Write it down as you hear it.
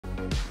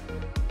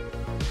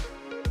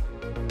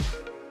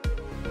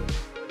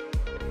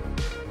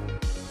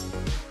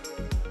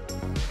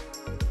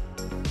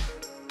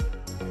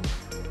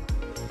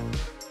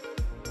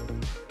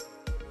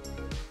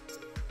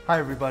Hi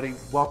everybody,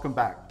 welcome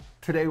back.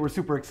 Today we're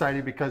super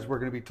excited because we're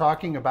going to be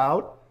talking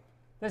about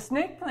the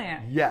snake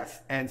plant. Yes,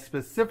 and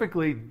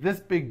specifically this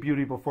big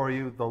beauty before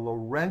you, the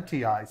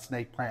Laurentii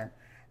snake plant,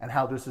 and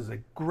how this is a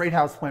great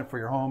houseplant for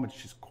your home. And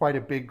she's quite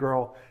a big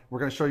girl. We're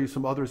going to show you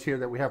some others here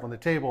that we have on the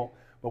table,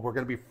 but we're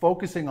going to be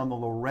focusing on the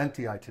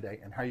Laurentii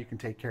today and how you can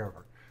take care of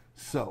her.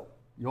 So,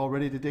 you all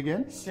ready to dig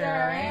in? Sure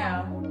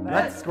am.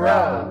 Let's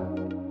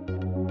grow.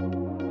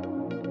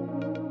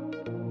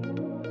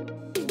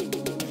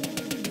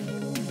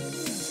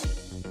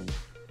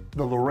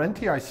 The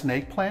Laurentii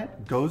snake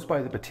plant goes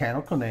by the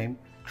botanical name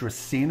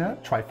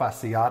Dracaena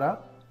trifasciata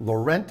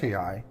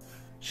Laurentii.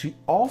 She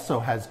also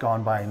has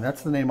gone by, and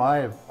that's the name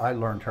I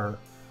learned her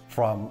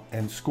from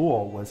in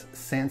school, was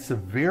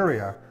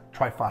Sansevieria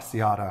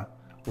trifasciata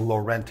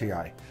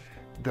Laurentii.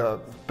 The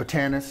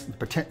botanist,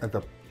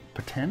 the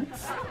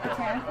botanists?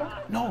 Botanical?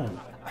 No,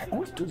 I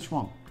always do this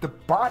wrong. The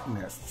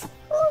botanists,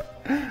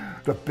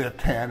 the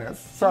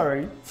botanists,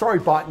 sorry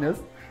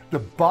botanists. The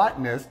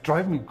botanists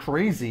drive me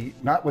crazy,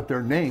 not with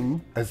their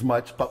name as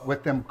much, but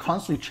with them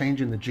constantly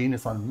changing the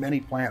genus on many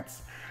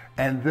plants.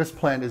 And this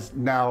plant is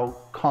now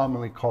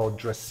commonly called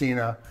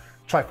Dracaena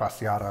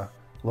trifasciata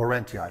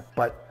Laurentii.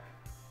 But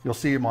you'll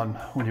see them on,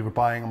 when you were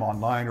buying them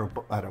online or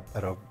at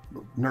a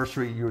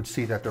nursery, you would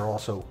see that they're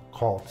also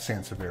called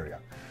Sansevieria.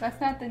 That's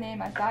not the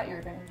name I thought you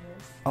were going to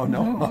use. Oh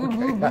no?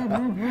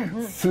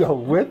 Okay. So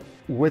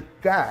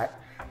with that,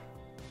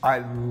 I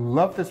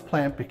love this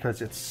plant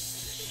because it's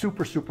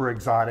super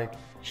exotic.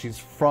 She's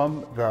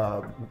from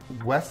the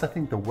west, I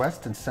think the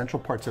west and central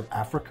parts of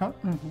Africa,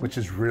 which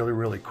is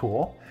really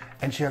cool.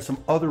 And she has some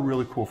other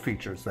really cool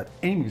features that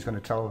Amy's going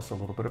to tell us a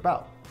little bit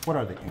about. What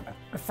are they, Amy?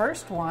 The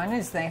first one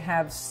is they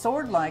have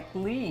sword-like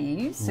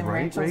leaves, and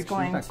Right, Rachel's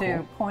going to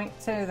cool? Point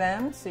to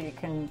them so you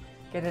can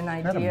get an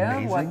that idea of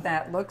amazing? what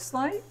that looks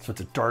like. So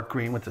it's a dark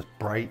green with this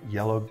bright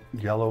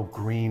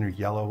green or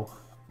yellow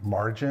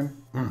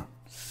margin.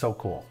 So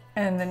cool.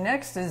 And the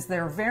next is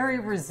they're very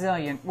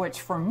resilient,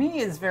 which for me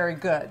is very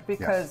good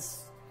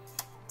because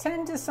I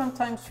tend to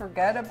sometimes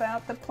forget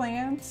about the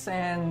plants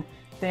and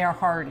they are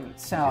hardy.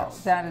 So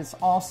that is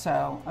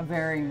also a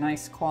very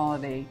nice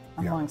quality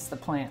amongst the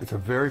plants. It's a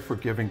very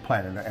forgiving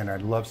plant, and I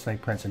love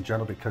snake plants in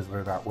general because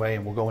they're that way,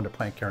 and we'll go into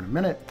plant care in a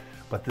minute,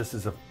 but this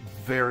is a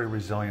very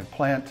resilient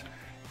plant.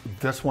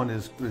 This one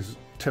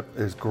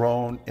is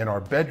grown in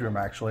our bedroom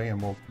actually,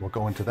 and we'll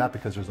go into that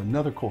because there's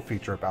another cool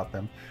feature about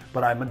them.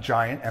 But I'm a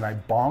giant and I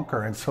bonk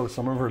her, and so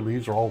some of her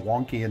leaves are all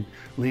wonky and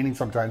leaning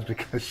sometimes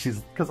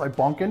because I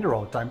bonk into her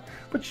all the time.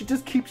 But she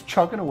just keeps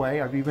chugging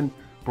away. I've even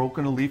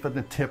broken a leaf at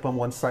the tip on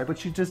one side, but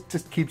she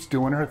just keeps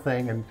doing her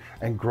thing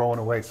and growing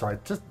away. So I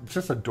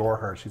just adore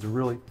her. She's a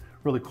really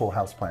cool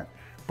houseplant.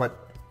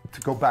 But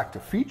to go back to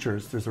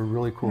features, there's a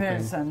really cool thing.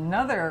 There's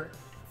another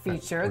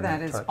feature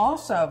that is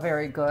also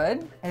very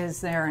good,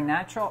 is they're a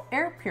natural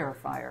air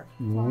purifier.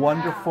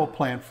 Wonderful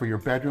plant for your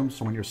bedroom.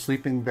 So when you're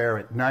sleeping there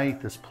at night,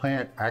 this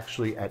plant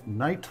actually at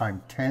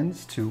nighttime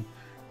tends to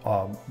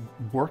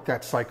work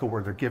that cycle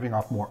where they're giving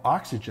off more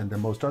oxygen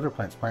than most other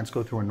plants. Plants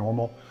go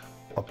through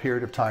a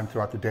period of time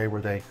throughout the day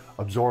where they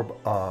absorb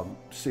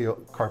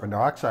carbon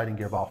dioxide and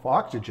give off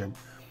oxygen.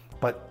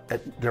 But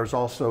there's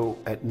also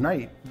at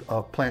night,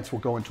 plants will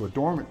go into a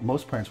dormant.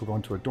 Most plants will go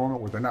into a dormant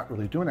where they're not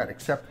really doing that,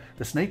 except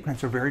the snake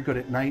plants are very good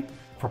at night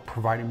for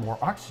providing more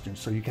oxygen.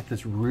 So you get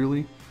this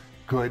really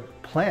good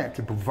plant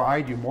to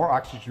provide you more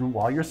oxygen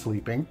while you're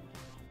sleeping.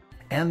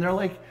 And they're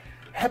like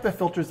HEPA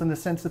filters in the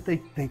sense that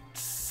they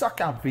suck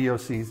out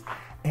VOCs.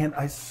 And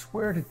I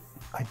swear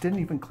I didn't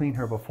even clean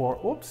her before.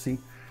 Oopsie.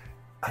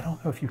 I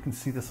don't know if you can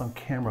see this on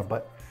camera,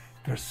 but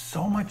there's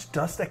so much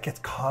dust that gets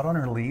caught on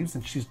her leaves,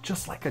 and she's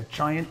just like a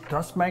giant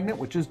dust magnet,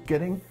 which is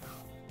getting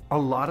a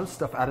lot of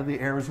stuff out of the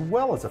air as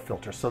well as a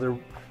filter. So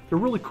they're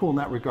really cool in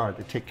that regard.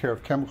 They take care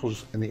of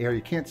chemicals in the air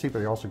you can't see, but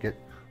they also get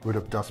rid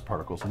of dust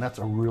particles, and that's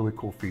a really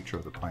cool feature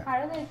of the plant.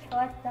 How do they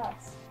collect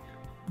dust?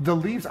 The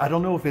leaves, I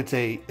don't know if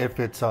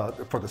it's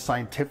for the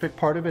scientific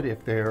part of it,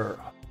 if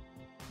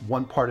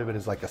one part of it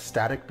is like a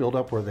static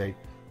buildup where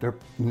they're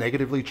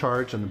negatively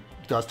charged and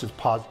the dust is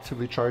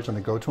positively charged and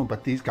they go to them,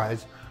 but these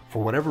guys,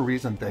 for whatever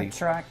reason, they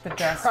attract the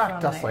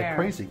dust like air.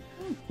 crazy,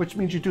 which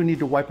means you do need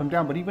to wipe them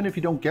down. But even if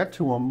you don't get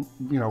to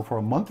them, for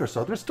a month or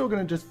so, they're still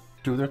going to just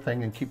do their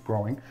thing and keep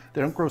growing.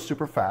 They don't grow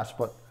super fast,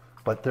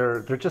 but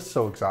they're just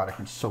so exotic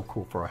and so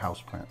cool for a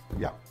houseplant.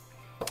 Yeah.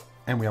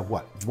 And we have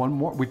what? One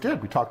more? We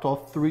talked all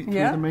three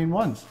of the main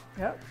ones.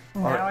 Yep.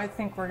 Now I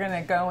think we're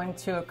going to go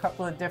into a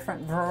couple of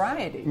different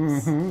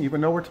varieties.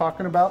 Even though we're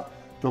talking about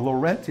the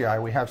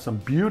Laurentii, we have some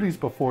beauties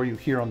before you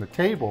here on the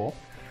table.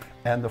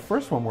 And the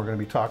first one we're going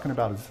to be talking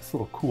about is this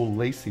little cool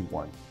lacy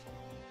one,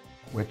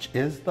 which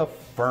is the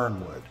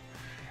fernwood.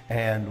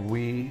 And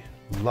we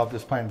love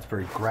this plant. It's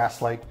very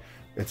grass-like.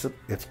 It's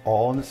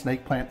all in the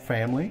snake plant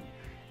family.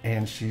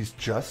 And she's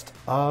just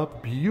a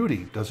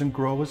beauty. Doesn't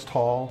grow as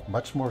tall,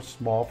 much more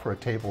small for a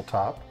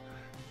tabletop.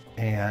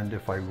 And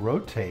if I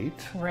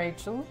rotate...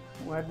 Rachel,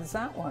 what is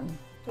that one?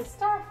 The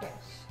starfish.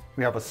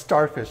 we have a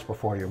starfish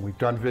before you. And we've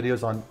done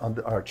videos on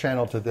our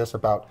channel to this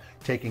about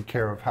taking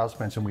care of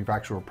houseplants, and we've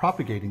actually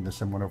propagating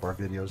this in one of our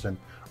videos. And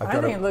I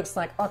think it looks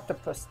like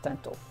octopus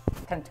tentacles.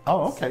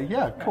 Oh, okay,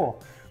 yeah,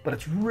 cool. But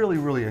it's really,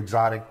 really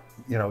exotic.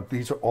 You know,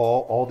 these are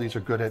all these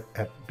are good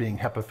at being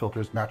HEPA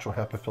filters, natural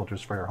HEPA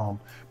filters for your home.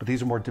 But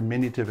these are more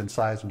diminutive in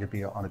size and can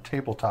be on a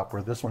tabletop,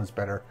 where this one is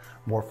better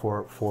more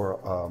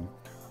for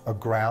a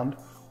ground,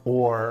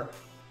 or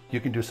you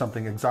can do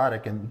something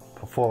exotic. And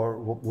before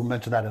we'll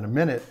mention that in a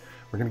minute,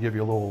 we're going to give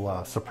you a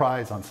little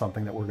surprise on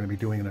something that we're going to be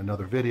doing in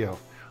another video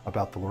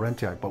about the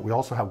Laurentii. But we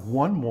also have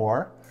one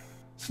more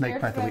snake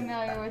plant. You're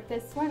familiar with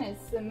this one?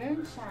 It's the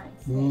moonshine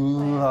snake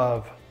plant.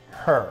 Love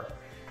her.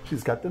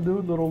 She's got the new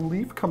little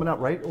leaf coming out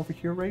right over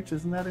here, Rach.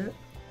 Isn't that it?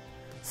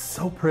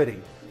 So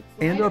pretty.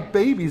 And our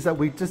babies that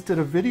we just did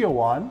a video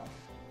on.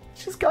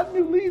 She's got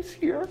new leaves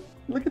here.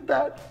 Look at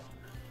that.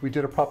 We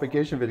did a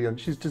propagation video and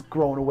she's just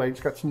growing away. She's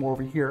got some more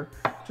over here.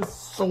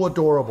 Just so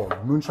adorable.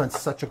 Moonshine's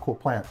such a cool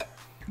plant.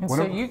 And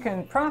so you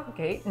can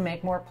propagate and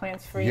make more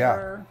plants for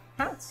your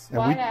house.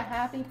 What a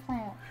happy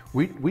plant.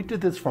 We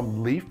did this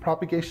from leaf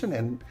propagation,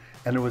 and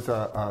it was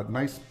a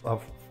nice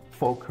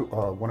folk,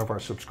 one of our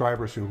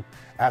subscribers who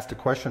asked a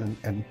question,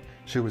 and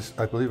she was,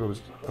 I believe it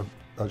was,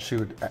 she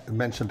would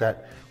mention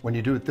that when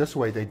you do it this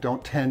way, they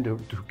don't tend to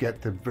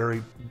get the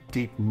very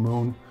deep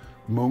moon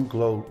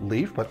glow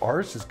leaf, but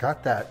ours has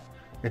got that,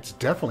 it's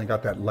definitely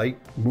got that light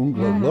moon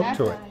glow look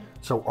to it.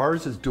 So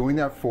ours is doing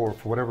that for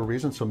whatever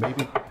reason. So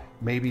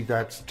maybe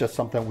that's just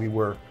something we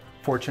were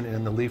fortunate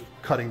in the leaf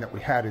cutting that we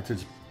had. It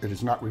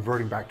is not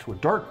reverting back to a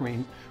dark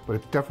green, but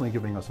it's definitely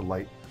giving us a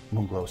light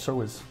moon glow.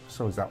 So is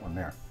that one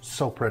there.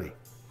 So pretty.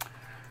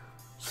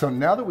 So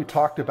now that we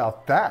talked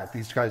about that,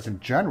 these guys in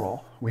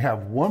general, we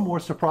have one more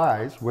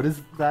surprise. What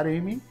is that,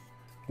 Amy?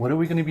 What are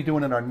we going to be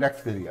doing in our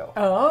next video?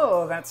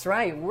 Oh, that's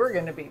right. We're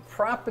going to be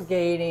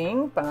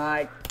propagating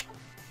by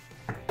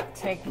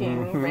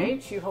taking,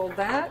 Rach, you hold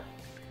that,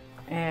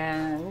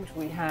 and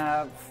we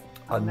have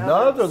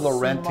another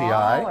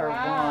Laurentii.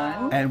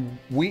 One. And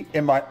we,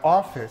 in my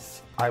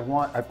office, I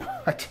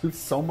do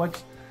so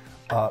much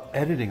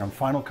editing on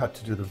Final Cut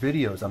to do the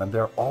videos, and I'm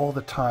there all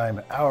the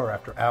time, hour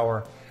after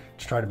hour,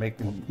 to try to make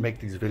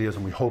these videos,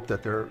 and we hope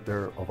that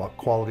they're of a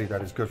quality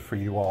that is good for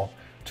you all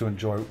to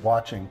enjoy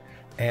watching.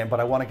 But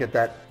I want to get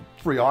that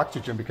free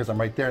oxygen because I'm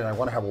right there, and I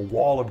want to have a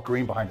wall of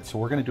green behind it. So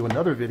we're going to do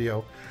another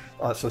video.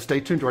 So stay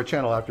tuned to our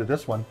channel after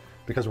this one,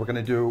 because we're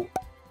going to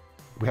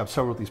we have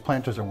several of these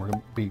planters, and we're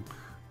going to be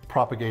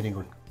propagating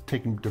or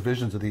taking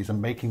divisions of these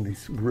and making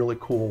these really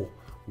cool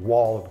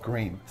wall of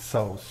green.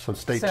 So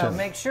stay tuned. So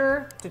make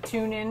sure to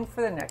tune in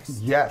for the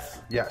next. Yes.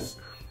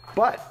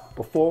 But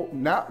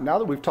now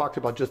that we've talked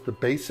about just the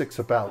basics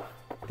about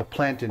the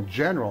plant in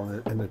general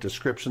and the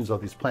descriptions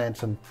of these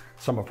plants and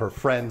some of her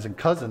friends and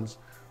cousins,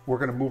 we're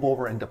going to move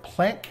over into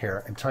plant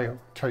care and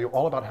tell you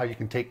all about how you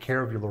can take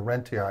care of your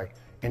Laurentii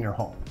in your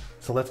home.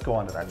 So let's go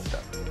on to that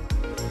step.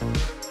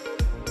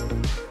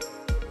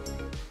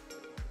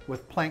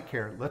 With plant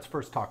care, let's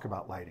first talk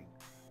about lighting.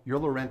 Your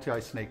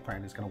Laurentii snake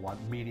plant is going to want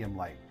medium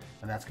light,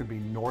 and that's going to be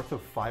north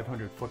of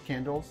 500 foot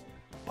candles,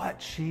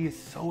 but she is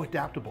so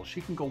adaptable.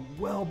 She can go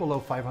well below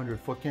 500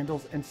 foot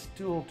candles and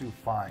still do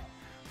fine.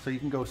 So you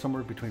can go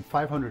somewhere between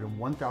 500 and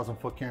 1,000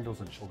 foot candles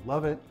and she'll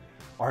love it.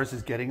 Ours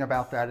is getting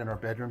about that in our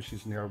bedroom.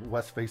 She's near a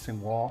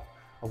west-facing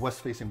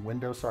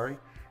window,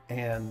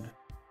 and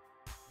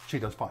she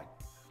does fine.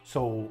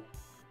 So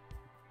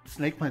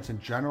snake plants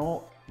in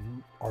general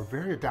are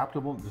very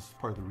adaptable. This is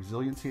part of the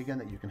resiliency again,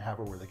 that you can have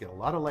her where they get a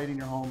lot of light in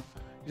your home.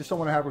 You just don't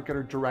want to have her get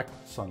her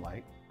direct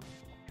sunlight,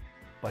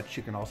 but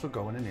she can also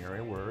go in an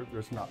area where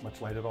there's not much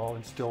light at all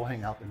and still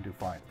hang out and do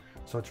fine.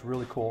 So it's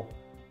really cool,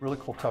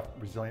 tough,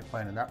 resilient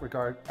plant in that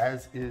regard,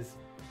 as is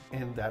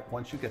in that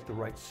once you get the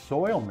right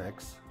soil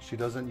mix, she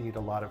doesn't need a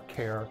lot of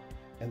care,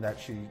 and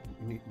that you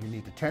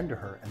need to tend to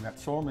her. And that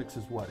soil mix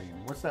is what, Amy?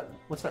 What's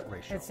that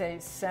ratio? It's a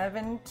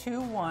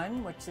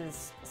 7-2-1, which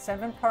is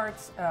 7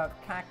 parts of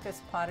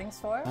cactus potting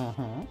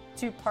soil,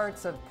 2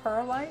 parts of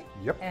perlite,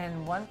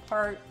 and 1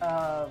 part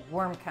of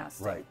worm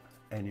casting. Right.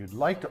 And you'd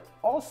like to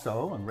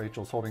also, and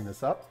Rachel's holding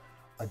this up,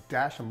 a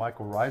dash of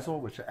mycorrhizal,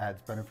 which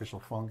adds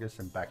beneficial fungus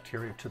and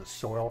bacteria to the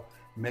soil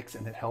mix,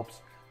 and it helps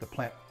the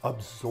plant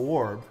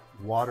absorb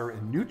water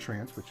and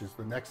nutrients, which is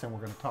the next thing we're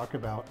going to talk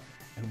about.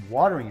 And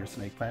watering your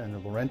snake plant, and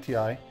the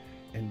Laurentii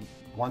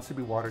wants to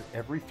be watered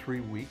every 3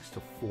 weeks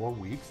to 4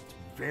 weeks. It's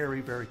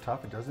very, very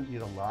tough. It doesn't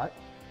need a lot.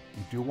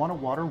 You do want to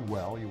water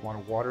well. You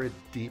want to water it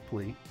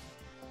deeply,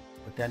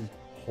 but then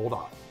hold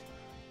off.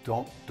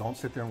 Don't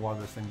sit there and water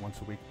this thing once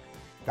a week.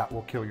 That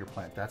will kill your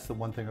plant. That's the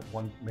one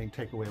main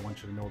takeaway I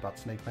want you to know about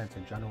snake plants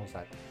in general, is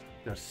that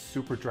they're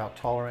super drought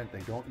tolerant.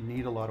 They don't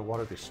need a lot of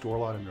water. They store a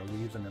lot in their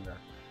leaves and in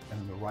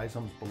the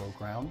rhizomes below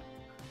ground.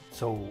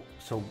 So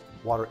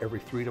water every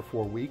 3 to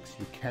 4 weeks.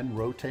 You can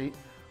rotate.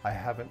 I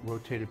haven't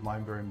rotated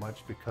mine very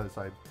much because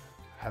I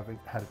haven't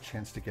had a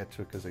chance to get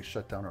to it, because they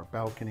shut down our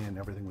balcony and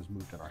everything was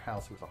moved in our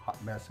house. It was a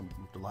hot mess, and we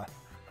moved a lot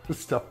of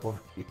stuff over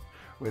here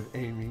with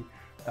Amy.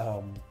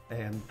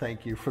 And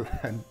thank you for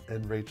that,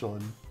 and Rachel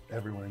and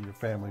everyone in your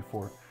family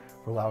for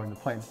for allowing the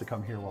plants to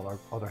come here while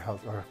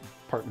our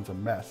apartment's a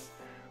mess.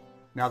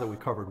 Now that we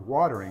covered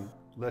watering,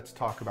 let's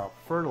talk about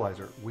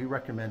fertilizer. We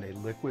recommend a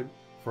liquid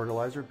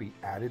fertilizer be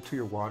added to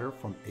your water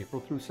from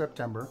April through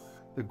September,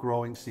 the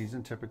growing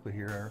season typically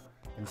here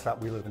in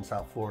we live in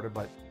South Florida,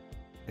 but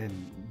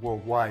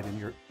worldwide in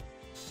your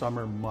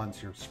summer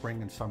months, your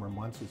spring and summer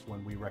months is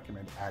when we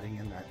recommend adding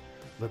in that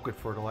liquid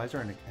fertilizer,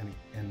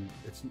 and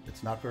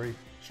it's not very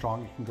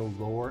strong. You can go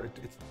lower.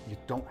 You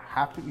don't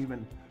have to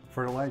even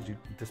fertilize.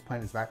 This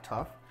plant is that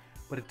tough,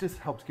 but it just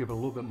helps give it a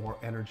little bit more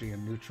energy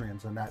and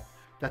nutrients, and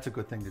that's a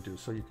good thing to do.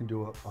 So you can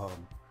do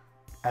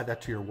add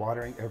that to your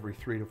watering every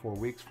 3 to 4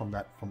 weeks from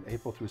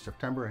April through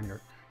September, and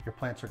your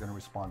plants are going to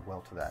respond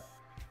well to that.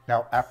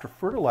 Now, after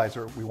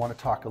fertilizer, we want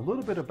to talk a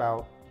little bit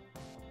about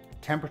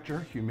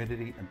temperature,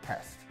 humidity, and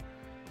pests.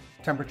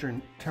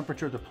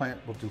 Temperature, the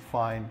plant will do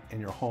fine in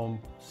your home,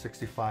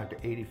 65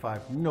 to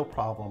 85, no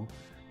problem.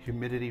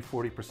 Humidity,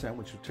 40%,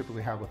 which you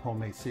typically have with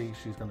home AC.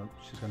 She's gonna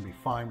be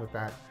fine with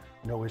that,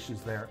 no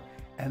issues there.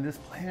 And this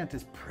plant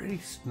is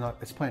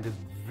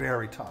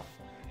very tough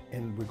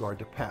in regard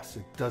to pests.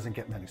 It doesn't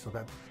get many, so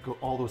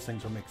all those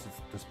things will make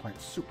this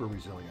plant super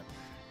resilient.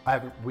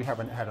 We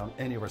haven't had on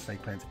any of our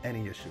snake plants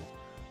any issue.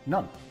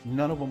 None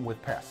of them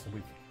with pests.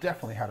 We've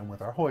definitely had them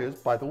with our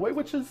Hoyas, by the way,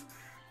 which is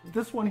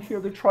this one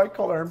here, the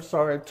tricolor. I'm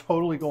sorry, I'm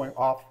totally going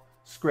off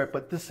script,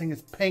 but this thing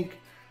is pink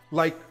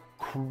like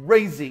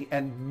crazy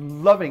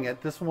and loving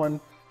it. This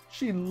one,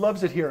 she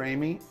loves it here,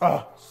 Amy.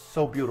 Oh,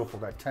 so beautiful,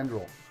 that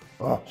tendril.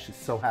 Oh, she's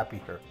so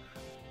happy here.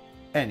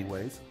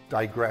 Anyways,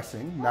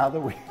 digressing. Now that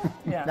we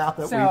we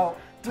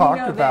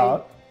talked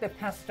about the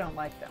pests don't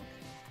like them.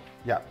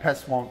 Yeah,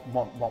 pests won't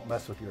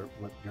mess with your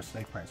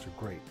snake plants. They're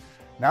great.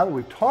 Now that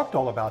we've talked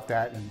all about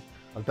that and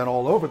I've been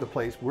all over the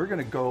place, we're going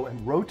to go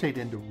and rotate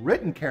into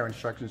written care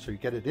instructions so you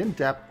get it in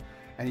depth,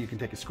 and you can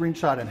take a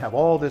screenshot and have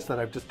all this that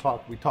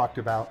we talked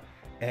about,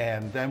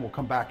 and then we'll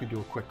come back and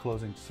do a quick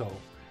closing. So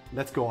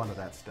let's go on to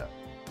that step.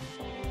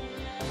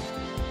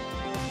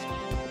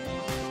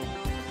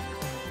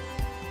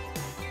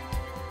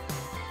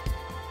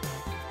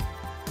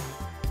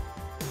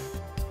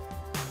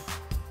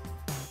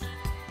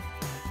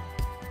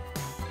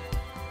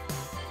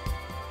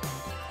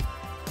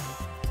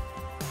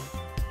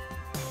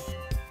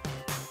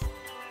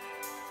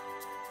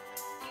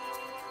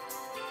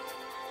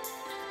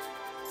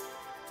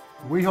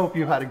 We hope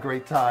you had a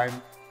great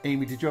time.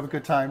 Amy, did you have a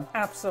good time?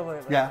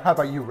 Absolutely. Yeah, how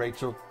about you,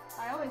 Rachel?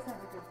 I always have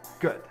a good time.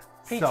 Good.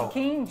 Peachy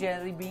Keen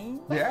jelly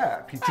bean. Yeah,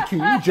 Peachy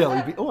Keen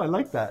jelly bean. Oh, I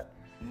like that.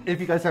 If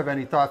you guys have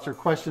any thoughts or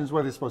questions, what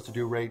are they supposed to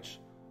do, Rach?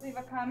 Leave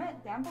a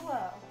comment down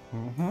below.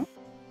 Mm-hmm.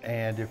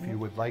 And if you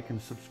would like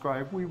and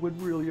subscribe, we would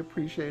really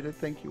appreciate it.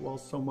 Thank you all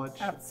so much.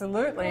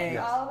 Absolutely. Make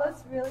all of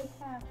us really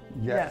happy.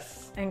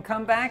 Yes. And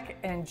come back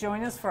and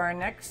join us for our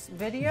next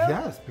video.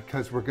 Yes,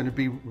 because we're going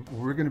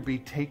to be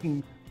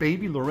taking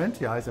baby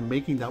Laurentii and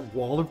making that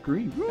wall of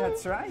green.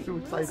 That's right. So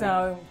exciting.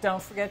 So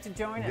don't forget to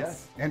join us.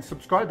 Yes, and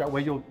subscribe that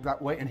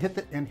way. And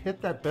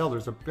hit that bell.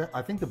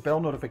 I think the bell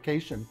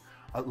notification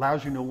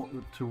allows you know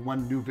to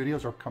when new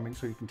videos are coming,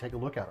 so you can take a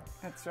look at them.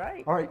 That's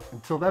right. All right.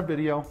 Until that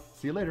video.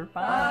 See you later.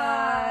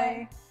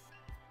 Bye.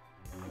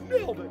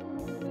 Nailed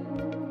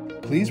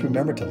it. Please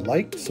remember to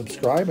like,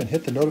 subscribe, and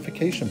hit the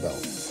notification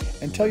bell.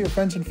 And tell your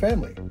friends and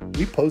family.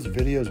 We post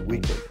videos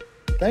weekly.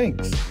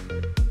 Thanks.